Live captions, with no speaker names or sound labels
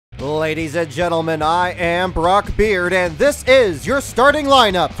Ladies and gentlemen, I am Brock Beard, and this is your starting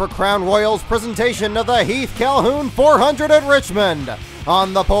lineup for Crown Royal's presentation of the Heath Calhoun 400 at Richmond.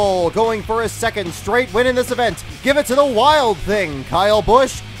 On the pole, going for his second straight win in this event, give it to the Wild Thing, Kyle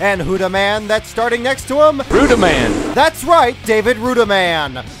Busch, and Hudaman that's starting next to him. Rudaman. That's right, David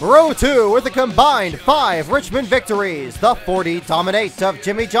Rudaman. Row 2 with a combined 5 Richmond victories. The 40 Dominate of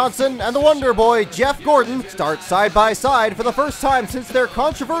Jimmy Johnson and the Wonder Boy Jeff Gordon start side by side for the first time since their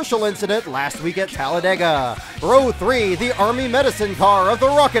controversial incident last week at Talladega. Row 3, the Army Medicine Car of the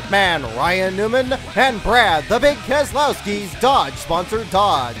Rocket Man, Ryan Newman, and Brad, the Big Keselowski's Dodge-sponsored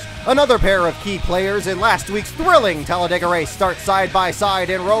Dodge. Another pair of key players in last week's thrilling Talladega race start side by side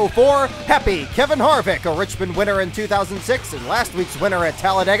in row 4. Happy Kevin Harvick, a Richmond winner in 2006 and last week's winner at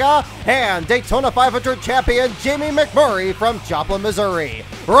Talladega, and Daytona 500 champion Jamie McMurray from Joplin, Missouri.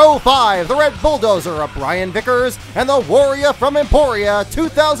 Row 5, the Red Bulldozer of Brian Vickers, and the Warrior from Emporia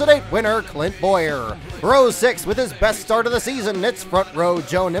 2008 winner Clint Boyer. Row 6, with his best start of the season, it's front row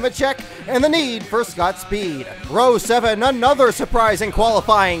Joe Nemechek and the need for Scott Speed. Row 7, another surprise in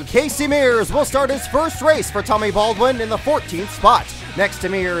qualifying. Casey Mears will start his first race for Tommy Baldwin in the 14th spot. Next to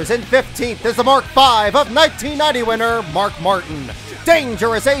Mears in 15th is the Mark V of 1990 winner Mark Martin.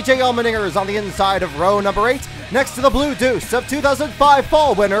 Dangerous AJ Allmenningers on the inside of row number 8, next to the Blue Deuce of 2005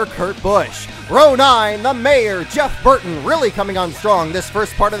 fall winner Kurt Busch. Row 9, the Mayor Jeff Burton really coming on strong this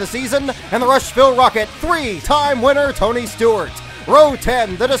first part of the season, and the Rushville Rocket 3-time winner Tony Stewart. Row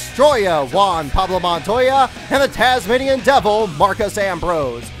 10, the Destroyer Juan Pablo Montoya, and the Tasmanian Devil Marcus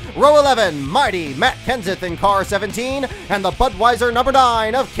Ambrose. Row 11, mighty Matt Kenseth in car 17, and the Budweiser number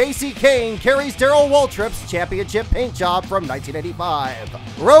 9 of Casey Kane carries Darrell Waltrip's championship paint job from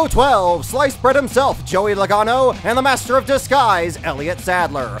 1985. Row 12, sliced bread himself Joey Logano, and the master of disguise Elliott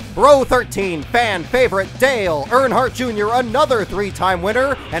Sadler. Row 13, fan favorite Dale Earnhardt Jr., another 3-time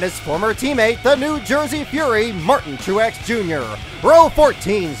winner, and his former teammate, the New Jersey Fury Martin Truex Jr. Row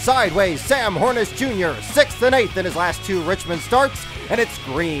 14, sideways Sam Hornish Jr., 6th and 8th in his last 2 Richmond starts, and it's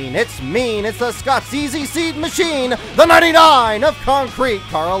green, it's mean, it's the Scott's Easy Seed Machine, the 99 of Concrete,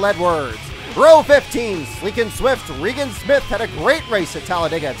 Carl Edwards. Row 15, sleek and swift, Regan Smith had a great race at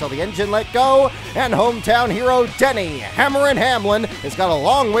Talladega until the engine let go, and hometown hero Denny Hammer and Hamlin has got a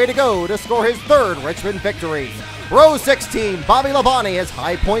long way to go to score his 3rd Richmond victory. Row 16, Bobby Labonte has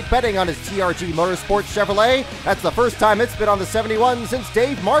high point betting on his TRG Motorsports Chevrolet. That's the first time it's been on the 71 since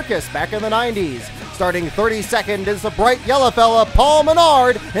Dave Marcus back in the 90s. Starting 32nd is the bright yellow fella Paul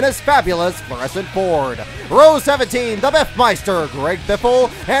Menard in his fabulous fluorescent Ford. Row 17, the Biffmeister Greg Biffle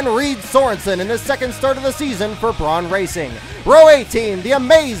and Reed Sorensen in his second start of the season for Braun Racing. Row 18, the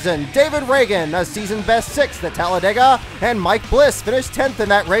amazing David Reagan, a season best 6th at Talladega, and Mike Bliss finished 10th in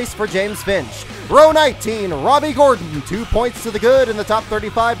that race for James Finch. Row 19, Robbie Gordon, 2 points to the good in the top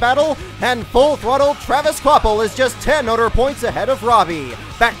 35 battle, and full throttle Travis Kvapil is just 10 motor points ahead of Robbie.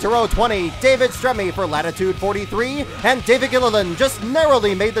 Back to row 20, David Stremme for Latitude 43, and David Gilliland just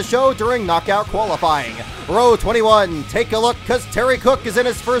narrowly made the show during knockout qualifying. Row 21, take a look cause Terry Cook is in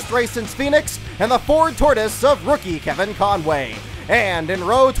his first race since Phoenix, and the Ford Tortoise of rookie Kevin Conway. And in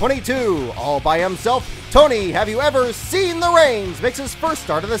row 22, all by himself, Tony, have you ever seen the Reigns makes his first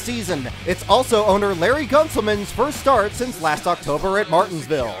start of the season. It's also owner Larry Gunselman's first start since last October at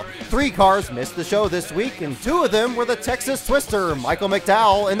Martinsville. 3 cars missed the show this week, and 2 of them were the Texas Twister, Michael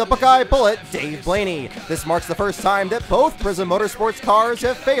McDowell, and the Buckeye Bullet, Dave Blaney. This marks the first time that both Prism Motorsports cars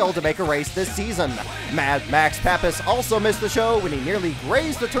have failed to make a race this season. Mad Max Pappas also missed the show when he nearly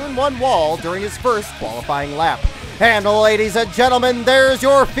grazed the Turn 1 wall during his first qualifying lap. And ladies and gentlemen, there's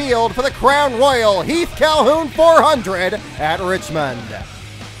your field for the Crown Royal Heath Calhoun 400 at Richmond.